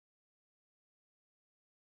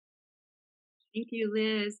Thank you,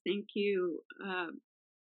 Liz. Thank you,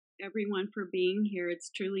 everyone, for being here. It's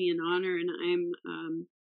truly an honor, and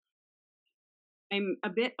I'm a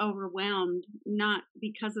bit overwhelmed, not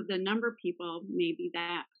because of the number of people, maybe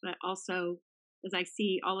that, but also as I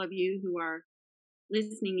see all of you who are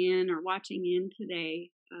listening in or watching in today.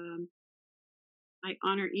 I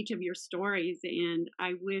honor each of your stories, and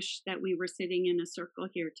I wish that we were sitting in a circle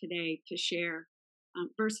here today to share,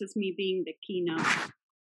 versus me being the keynote.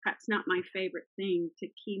 Perhaps not my favorite thing to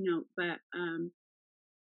keynote, but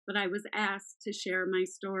I was asked to share my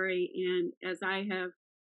story, and as I have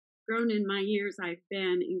grown in my years, I've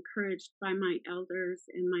been encouraged by my elders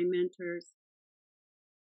and my mentors,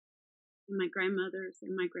 and my grandmothers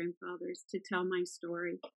and my grandfathers to tell my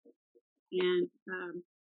story. And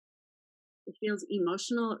it feels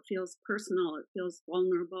emotional, it feels personal, it feels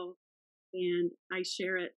vulnerable, and I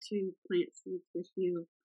share it to plant seeds with you.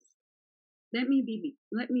 Let me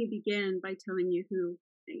begin by telling you who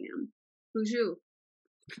I am. Bonjour.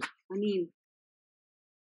 Anin.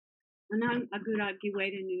 Anan agura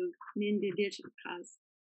giwedenu nindidijikas.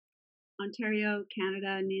 Ontario,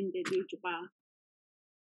 Canada, nindidijaba.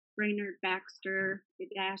 Brainerd Baxter,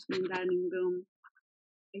 Idash Nindaningum.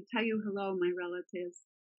 I tell you hello, my relatives.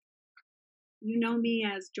 You know me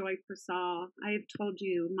as Joy Persall. I have told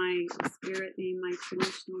you my spirit name, my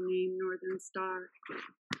traditional name, Northern Star.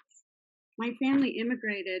 My family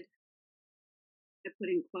immigrated, I put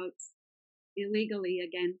in quotes, illegally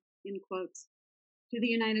again, in quotes, to the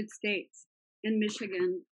United States and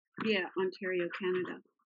Michigan via Ontario, Canada.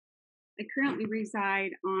 I currently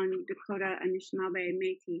reside on Dakota Anishinaabe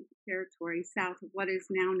Metis territory south of what is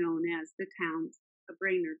now known as the towns of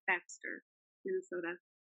Brainerd, Baxter, Minnesota.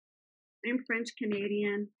 I'm French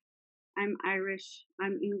Canadian, I'm Irish,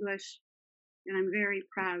 I'm English, and I'm very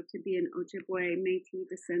proud to be an Ojibwe Metis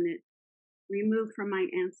descendant, removed from my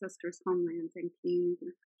ancestors' homelands and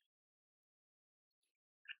community.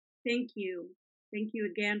 Thank you. Thank you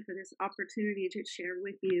again for this opportunity to share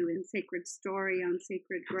with you in sacred story on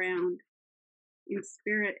sacred ground, in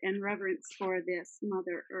spirit and reverence for this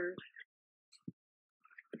Mother Earth.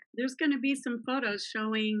 There's going to be some photos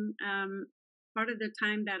showing part of the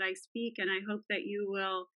time that I speak, and I hope that you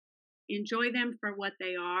will enjoy them for what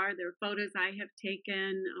they are. They're photos I have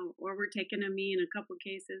taken or were taken of me in a couple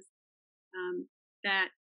cases that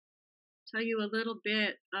tell you a little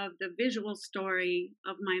bit of the visual story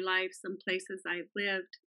of my life, some places I've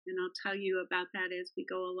lived, and I'll tell you about that as we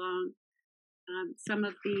go along. Some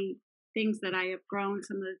of the things that I have grown,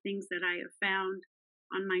 some of the things that I have found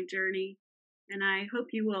on my journey. And I hope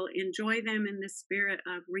you will enjoy them in the spirit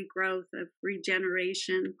of regrowth, of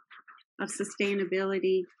regeneration, of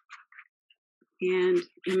sustainability, and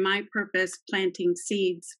in my purpose, planting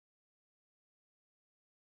seeds.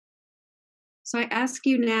 So I ask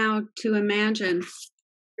you now to imagine,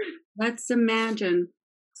 let's imagine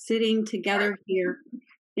sitting together here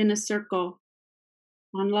in a circle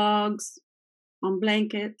on logs, on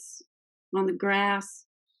blankets, on the grass,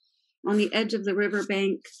 on the edge of the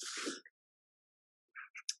riverbank,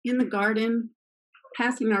 in the garden,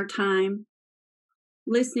 passing our time,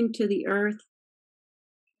 listening to the earth,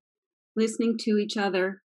 listening to each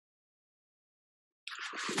other,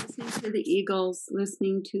 listening to the eagles,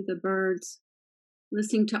 listening to the birds,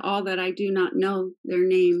 listening to all that I do not know their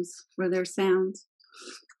names or their sounds.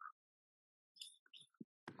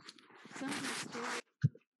 Some of the stories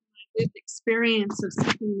of my lived experience of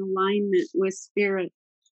seeking alignment with spirit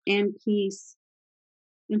and peace,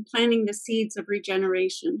 and planting the seeds of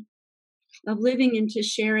regeneration, of living into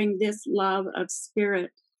sharing this love of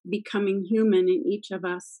spirit becoming human in each of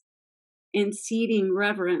us, and seeding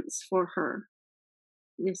reverence for her,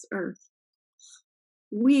 this earth.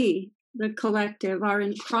 We, the collective, are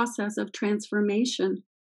in process of transformation.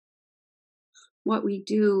 What we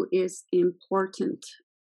do is important,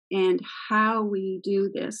 and how we do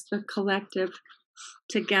this, the collective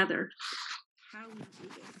together, how we do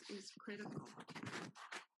this is critical.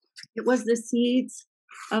 It was the seeds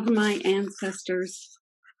of my ancestors,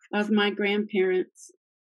 of my grandparents,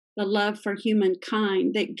 the love for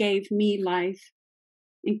humankind that gave me life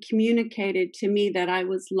and communicated to me that I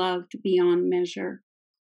was loved beyond measure.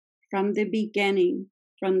 From the beginning,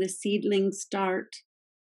 from the seedling start,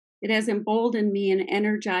 it has emboldened me and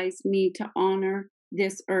energized me to honor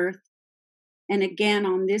this earth. And again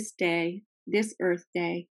on this day, this Earth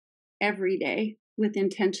Day, every day with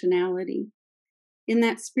intentionality. In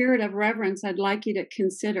that spirit of reverence, I'd like you to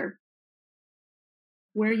consider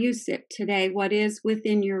where you sit today, what is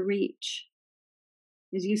within your reach.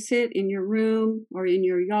 As you sit in your room or in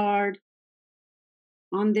your yard,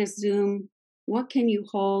 on this Zoom, what can you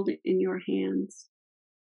hold in your hands?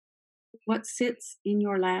 What sits in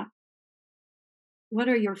your lap? What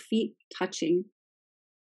are your feet touching?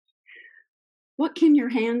 What can your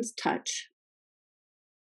hands touch?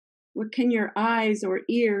 What can your eyes or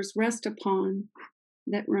ears rest upon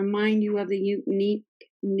that remind you of the unique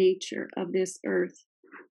nature of this earth?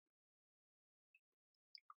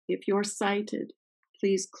 If you're sighted,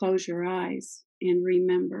 please close your eyes and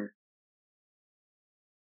remember.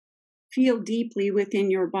 Feel deeply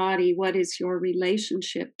within your body what is your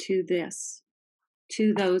relationship to this,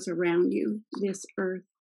 to those around you, this earth.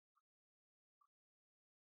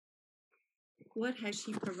 What has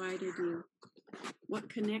she provided you? What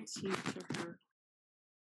connects you to her?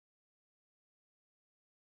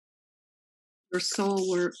 Your soul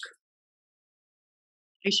work.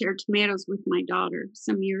 I shared tomatoes with my daughter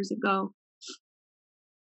some years ago.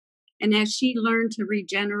 And as she learned to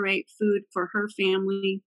regenerate food for her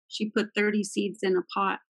family, she put 30 seeds in a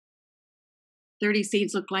pot. 30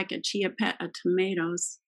 seeds look like a chia pet of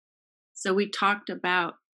tomatoes. So we talked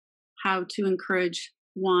about how to encourage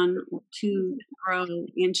one or two to grow,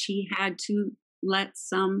 and she had to let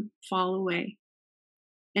some fall away.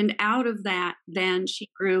 And out of that, then she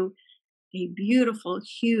grew a beautiful,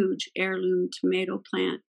 huge heirloom tomato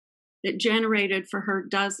plant that generated for her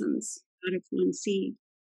dozens out of one seed.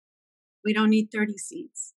 We don't need 30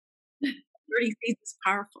 seeds. 30 seeds is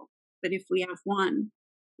powerful, but if we have one,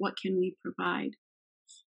 what can we provide?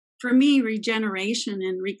 For me, regeneration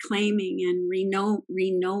and reclaiming and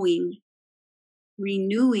renewing,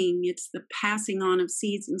 it's the passing on of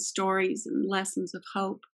seeds and stories and lessons of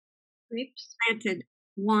hope. Grapes. Planted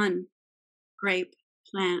one grape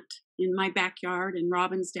plant in my backyard in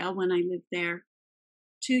Robbinsdale when I lived there.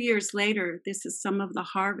 2 years later, this is some of the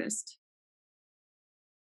harvest.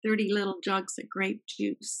 30 little jugs of grape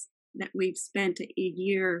juice that we've spent a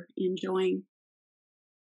year enjoying.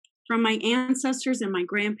 From my ancestors and my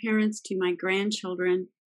grandparents to my grandchildren,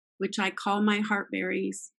 which I call my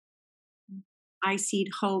heartberries, I seed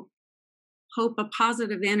hope. Hope, a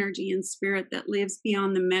positive energy and spirit that lives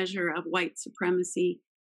beyond the measure of white supremacy,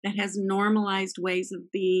 that has normalized ways of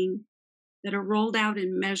being, that are rolled out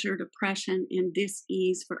in measured oppression and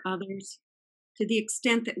dis-ease for others, to the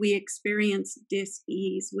extent that we experience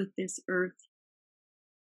dis-ease with this earth.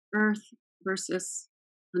 Earth versus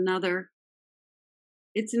another.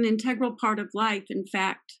 It's an integral part of life, in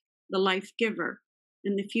fact, the life giver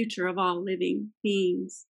and the future of all living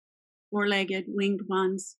beings, four-legged, winged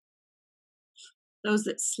ones. Those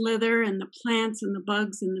that slither, and the plants and the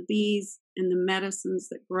bugs and the bees and the medicines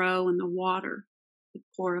that grow in the water, the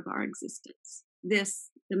core of our existence.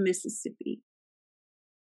 This, the Mississippi,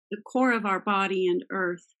 the core of our body and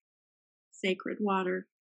earth, sacred water.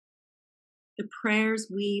 The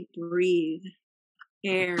prayers we breathe,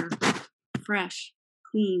 air, fresh,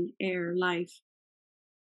 clean air, life.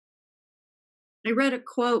 I read a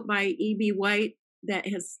quote by E.B. White that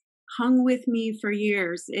has hung with me for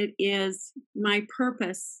years. It is my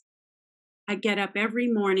purpose. I get up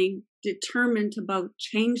every morning determined to both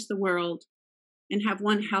change the world and have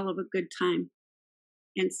one hell of a good time.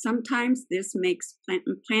 And sometimes this makes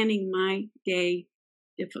planning my day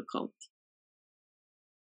difficult.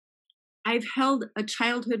 I've held a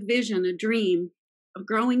childhood vision, a dream of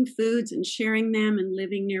growing foods and sharing them and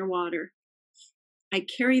living near water. I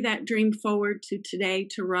carry that dream forward to today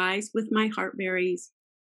to rise with my heartberries,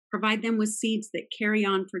 provide them with seeds that carry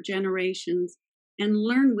on for generations, and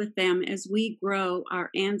learn with them as we grow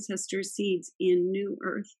our ancestors' seeds in new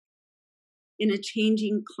earth, in a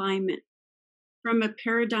changing climate, from a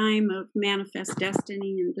paradigm of manifest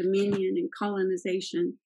destiny and dominion and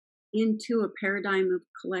colonization into a paradigm of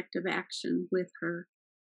collective action with her,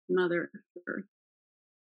 Mother Earth.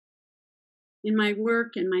 In my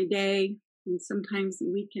work and my day, and sometimes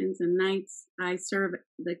weekends and nights, I serve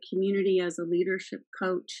the community as a leadership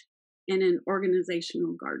coach and an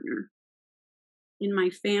organizational gardener. In my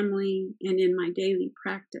family and in my daily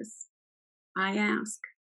practice, I ask,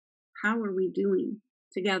 how are we doing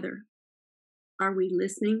together? Are we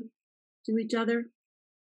listening to each other?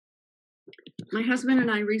 My husband and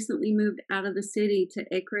I recently moved out of the city to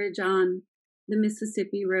acreage on the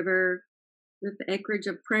Mississippi River, with the acreage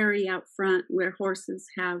of prairie out front where horses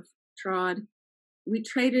have trod. We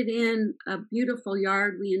traded in a beautiful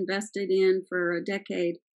yard we invested in for a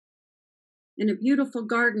decade and a beautiful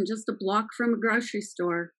garden just a block from a grocery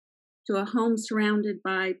store to a home surrounded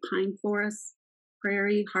by pine forests,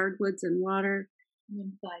 prairie, hardwoods, and water.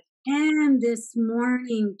 And this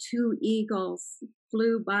morning, 2 eagles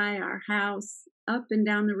flew by our house up and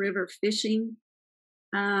down the river fishing.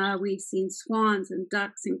 We've seen swans and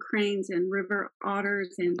ducks and cranes and river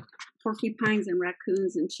otters and porcupines and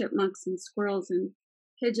raccoons and chipmunks and squirrels and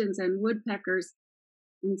pigeons and woodpeckers,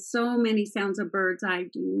 and so many sounds of birds I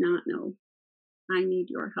do not know. I need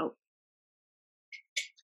your help.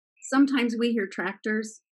 Sometimes we hear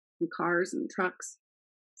tractors and cars and trucks,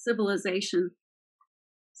 civilization.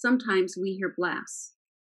 Sometimes we hear blasts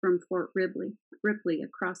from Fort Ripley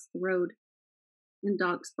across the road, and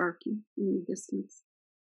dogs barking in the distance.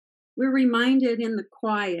 We're reminded in the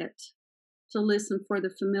quiet to listen for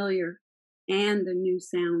the familiar and the new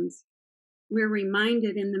sounds. We're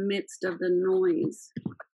reminded in the midst of the noise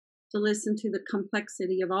to listen to the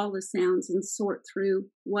complexity of all the sounds and sort through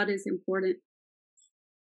what is important.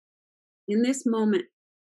 In this moment,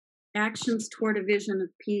 actions toward a vision of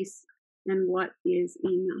peace and what is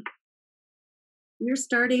enough. We're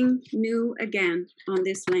starting new again on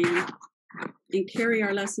this land and carry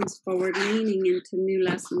our lessons forward, leaning into new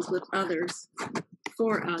lessons with others,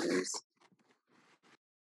 for others.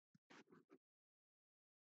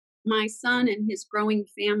 My son and his growing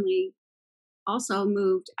family also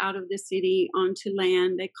moved out of the city onto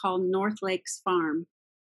land they call North Lakes Farm.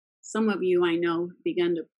 Some of you I know have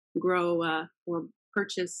begun to grow or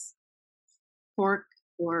purchase pork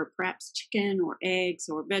or perhaps chicken or eggs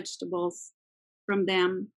or vegetables from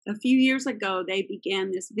them. A few years ago, they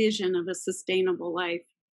began this vision of a sustainable life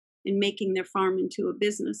in making their farm into a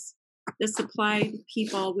business that supplied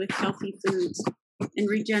people with healthy foods and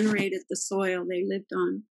regenerated the soil they lived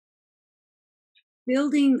on.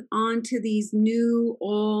 Building onto these new,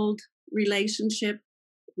 old relationship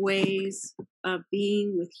ways of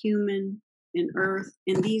being with human and earth,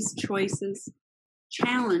 and these choices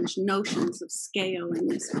challenge notions of scale in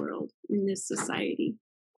this world, in this society.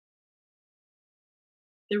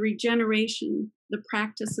 The regeneration, the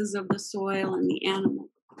practices of the soil and the animal,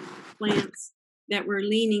 plants that we're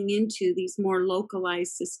leaning into these more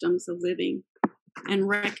localized systems of living and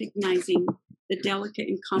recognizing the delicate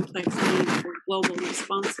and complex need for global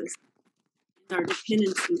responses and our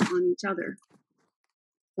dependency on each other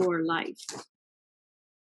for life.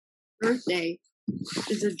 Earth Day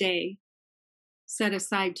is a day set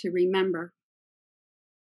aside to remember.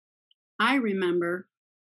 I remember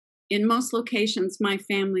in most locations my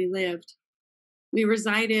family lived. We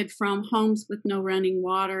resided from homes with no running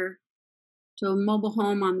water to a mobile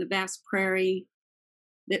home on the vast prairie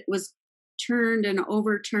that was turned and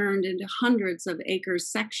overturned into hundreds of acres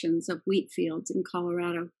sections of wheat fields in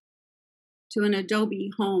Colorado, to an adobe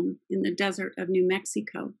home in the desert of New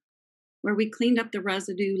Mexico, where we cleaned up the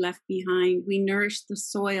residue left behind. We nourished the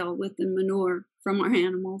soil with the manure from our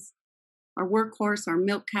animals, our workhorse, our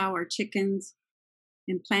milk cow, our chickens,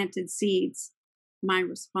 and planted seeds, my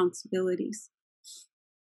responsibilities.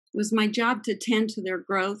 It was my job to tend to their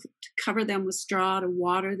growth, to cover them with straw, to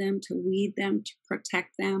water them, to weed them, to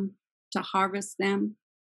protect them, to harvest them,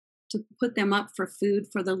 to put them up for food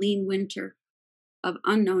for the lean winter of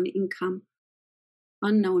unknown income,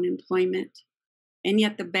 unknown employment, and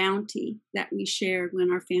yet the bounty that we shared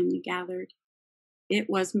when our family gathered. It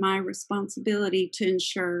was my responsibility to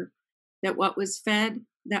ensure that what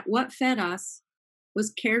fed us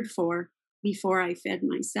was cared for before I fed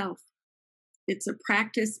myself. It's a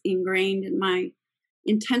practice ingrained in my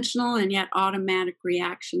intentional and yet automatic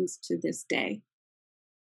reactions to this day.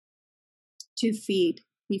 To feed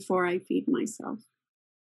before I feed myself.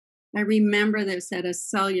 I remember this at a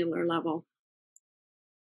cellular level.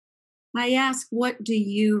 I ask, what do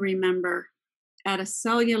you remember at a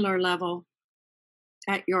cellular level,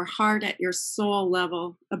 at your heart, at your soul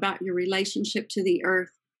level, about your relationship to the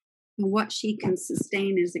earth and what she can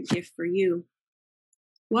sustain as a gift for you?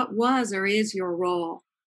 What was or is your role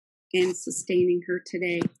in sustaining her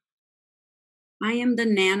today? I am the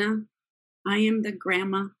Nana. I am the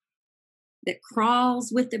grandma that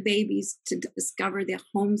crawls with the babies to discover the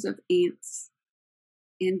homes of ants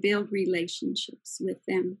and build relationships with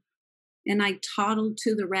them. And I toddle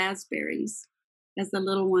to the raspberries as the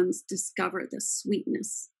little ones discover the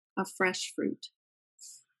sweetness of fresh fruit.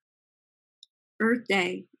 Earth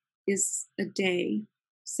Day is a day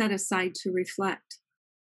set aside to reflect.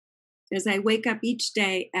 As I wake up each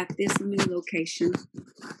day at this new location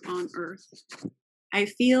on Earth, I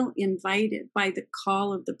feel invited by the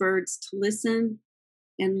call of the birds to listen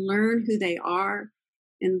and learn who they are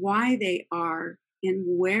and why they are and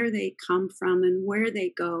where they come from and where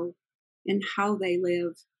they go and how they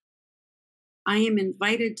live. I am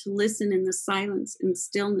invited to listen in the silence and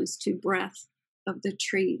stillness to breath of the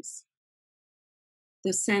trees,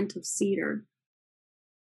 the scent of cedar,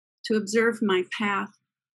 to observe my path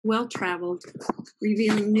well-traveled,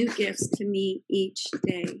 revealing new gifts to me each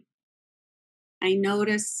day. I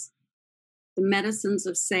notice the medicines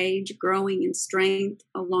of sage growing in strength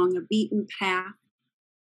along a beaten path,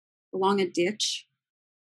 along a ditch,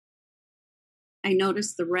 I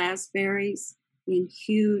notice the raspberries in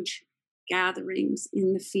huge gatherings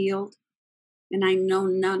in the field, and I know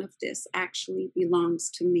none of this actually belongs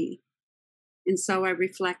to me. And so I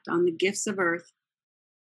reflect on the gifts of earth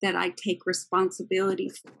that I take responsibility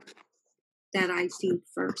for, that I feed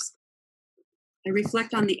first. I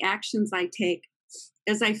reflect on the actions I take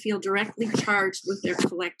as I feel directly charged with their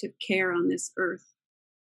collective care on this earth.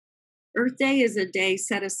 Earth Day is a day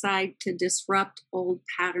set aside to disrupt old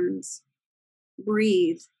patterns,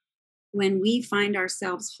 breathe when we find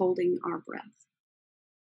ourselves holding our breath,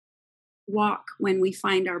 walk when we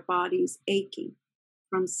find our bodies aching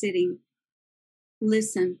from sitting,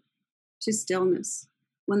 listen to stillness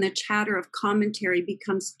when the chatter of commentary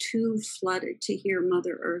becomes too flooded to hear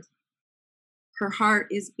Mother Earth. Her heart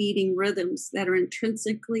is beating rhythms that are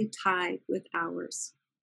intrinsically tied with ours,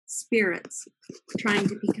 spirits trying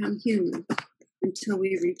to become human until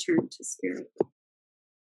we return to spirit.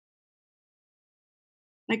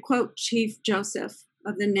 I quote Chief Joseph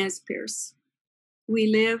of the Nez Perce. We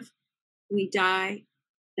live, we die,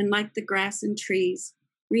 and like the grass and trees,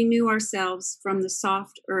 renew ourselves from the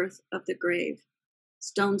soft earth of the grave.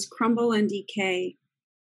 Stones crumble and decay,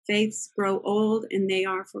 faiths grow old and they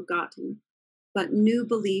are forgotten, but new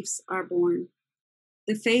beliefs are born.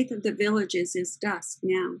 The faith of the villages is dust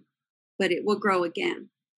now, but it will grow again,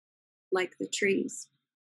 like the trees.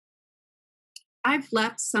 I've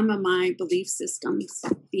left some of my belief systems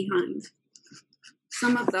behind,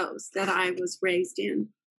 some of those that I was raised in,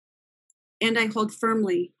 and I hold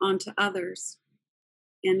firmly onto others,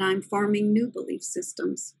 and I'm forming new belief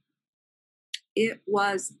systems. It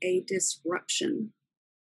was a disruption.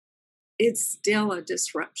 It's still a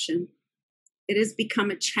disruption. It has become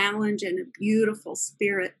a challenge and a beautiful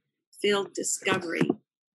spirit-filled discovery,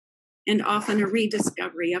 and often a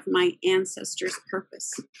rediscovery of my ancestors'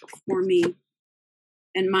 purpose for me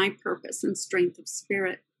and my purpose and strength of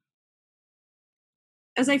spirit.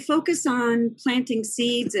 As I focus on planting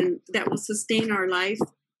seeds and that will sustain our life,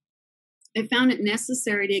 I found it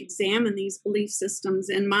necessary to examine these belief systems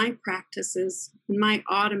and my practices, my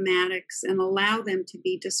automatics, and allow them to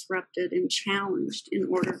be disrupted and challenged in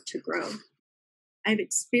order to grow. I've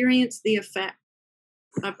experienced the effect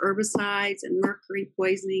of herbicides and mercury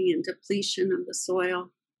poisoning and depletion of the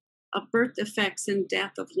soil, of birth defects and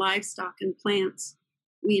death of livestock and plants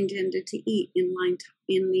we intended to eat in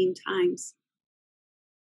lean times.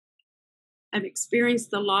 I've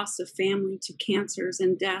experienced the loss of family to cancers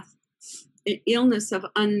and death, an illness of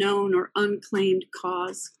unknown or unclaimed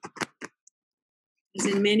cause. As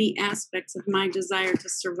in many aspects of my desire to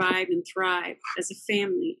survive and thrive as a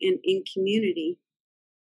family and in community,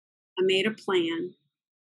 I made a plan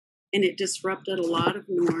and it disrupted a lot of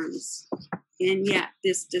norms. And yet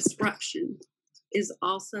this disruption is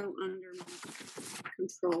also under my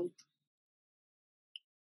control.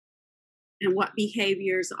 And what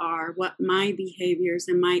behaviors are, what my behaviors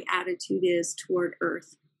and my attitude is toward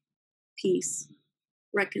earth, peace,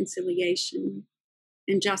 reconciliation,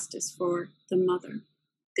 and justice for the mother,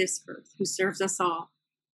 this earth, who serves us all,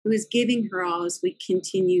 who is giving her all as we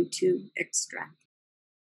continue to extract.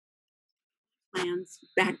 Plans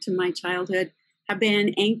back to my childhood have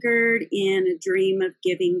been anchored in a dream of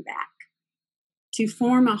giving back, to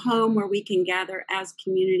form a home where we can gather as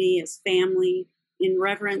community, as family, in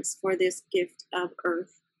reverence for this gift of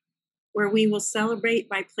earth, where we will celebrate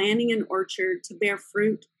by planting an orchard to bear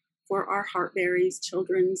fruit for our heartberries,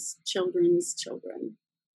 children's children's children,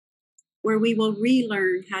 where we will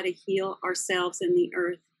relearn how to heal ourselves in the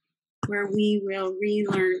earth, where we will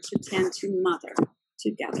relearn to tend to mother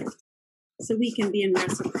together, so we can be in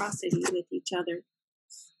reciprocity with each other.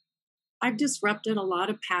 I've disrupted a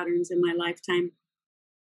lot of patterns in my lifetime.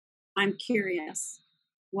 I'm curious,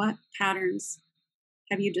 what patterns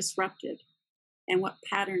have you disrupted? And what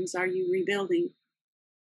patterns are you rebuilding?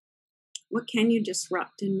 What can you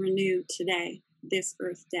disrupt and renew today, this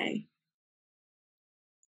Earth Day?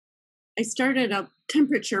 I started a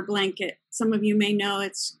temperature blanket. Some of you may know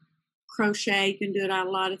it's crochet. You can do it on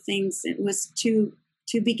a lot of things. It was to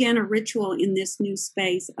begin a ritual in this new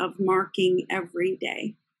space of marking every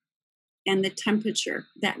day and the temperature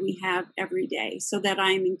that we have every day, so that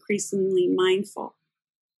I'm increasingly mindful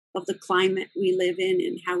of the climate we live in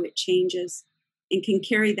and how it changes, and can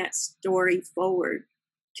carry that story forward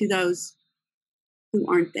to those who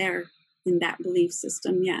aren't there in that belief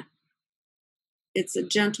system yet. It's a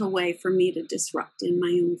gentle way for me to disrupt in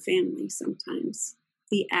my own family sometimes,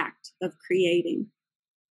 the act of creating.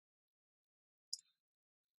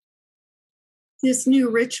 This new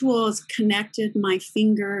ritual has connected my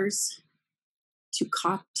fingers to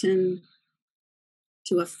cotton,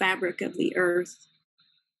 to a fabric of the earth,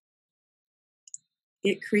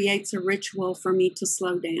 It creates a ritual for me to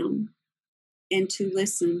slow down and to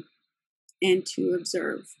listen and to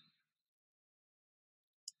observe.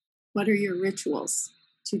 What are your rituals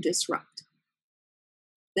to disrupt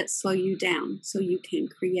that slow you down so you can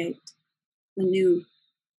create the new?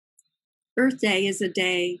 Earth Day is a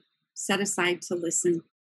day set aside to listen.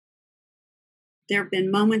 There have been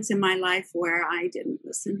moments in my life where I didn't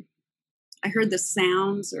listen. I heard the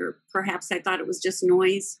sounds, or perhaps I thought it was just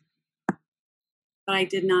noise, but I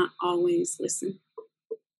did not always listen.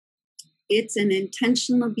 It's an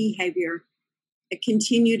intentional behavior I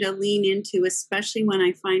continue to lean into, especially when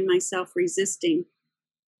I find myself resisting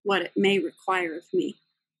what it may require of me.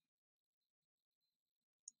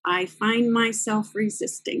 I find myself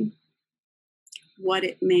resisting what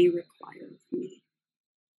it may require of me.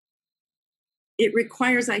 It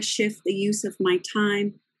requires I shift the use of my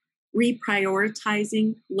time,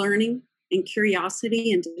 reprioritizing learning and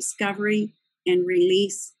curiosity and discovery and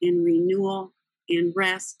release and renewal and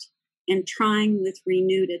rest and trying with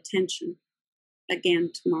renewed attention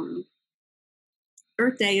again tomorrow.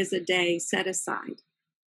 Earth Day is a day set aside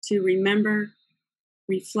to remember,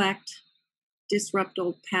 reflect, disrupt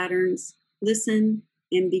old patterns, listen,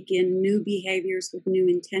 and begin new behaviors with new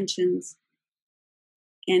intentions.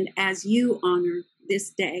 And as you honor this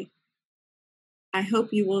day, I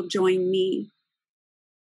hope you will join me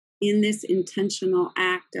in this intentional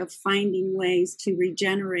act of finding ways to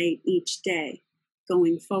regenerate each day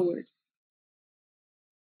going forward,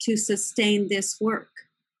 to sustain this work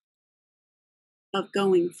of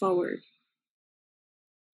going forward,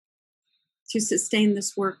 to sustain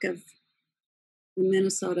this work of the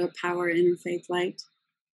Minnesota Power Interfaith Light,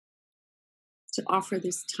 to offer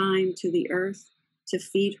this time to the earth, to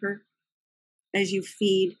feed her as you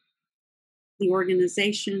feed the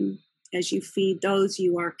organization, as you feed those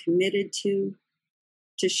you are committed to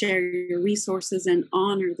share your resources and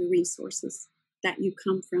honor the resources that you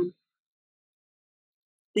come from.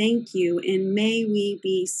 Thank you, and may we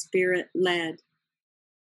be spirit-led.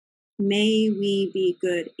 May we be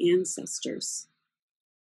good ancestors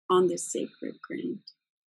on this sacred ground.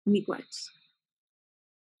 Miigwech.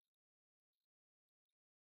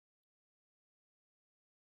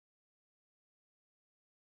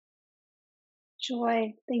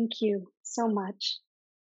 Joy, thank you so much.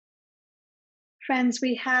 Friends,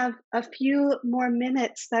 we have a few more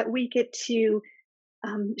minutes that we get to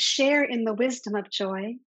share in the wisdom of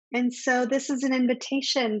Joy. And so this is an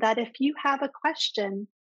invitation that if you have a question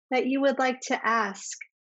that you would like to ask,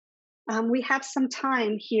 we have some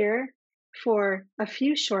time here for a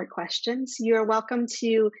few short questions. You're welcome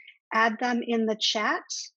to add them in the chat.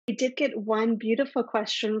 We did get one beautiful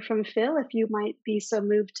question from Phil, if you might be so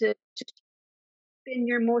moved to been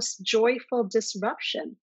your most joyful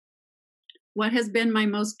disruption. What has been my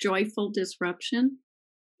most joyful disruption?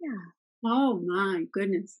 Yeah. Oh my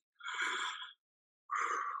goodness.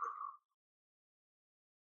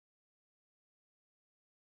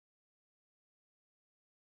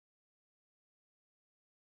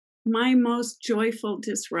 My most joyful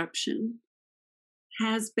disruption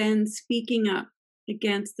has been speaking up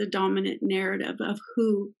against the dominant narrative of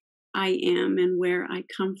who I am and where I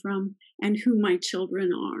come from and who my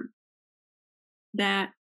children are.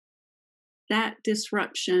 That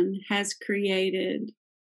disruption has created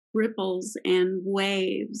ripples and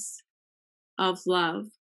waves of love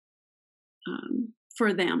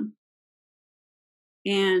for them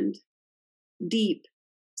and deep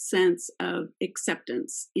sense of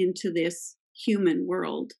acceptance into this human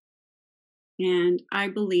world. And I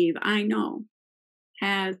know,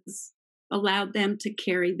 has allowed them to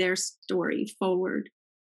carry their story forward,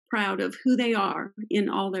 proud of who they are in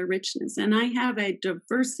all their richness. And I have a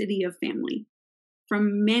diversity of family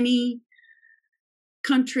from many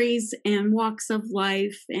countries and walks of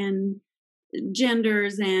life and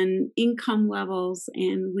genders and income levels,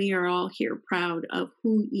 and we are all here proud of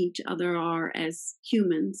who each other are as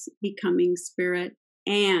humans becoming spirit,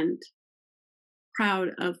 and proud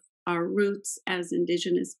of our roots as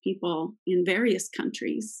Indigenous people in various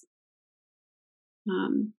countries.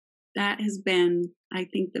 That has been, I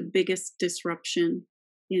think, the biggest disruption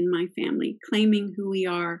in my family, claiming who we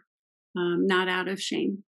are, not out of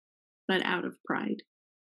shame, but out of pride.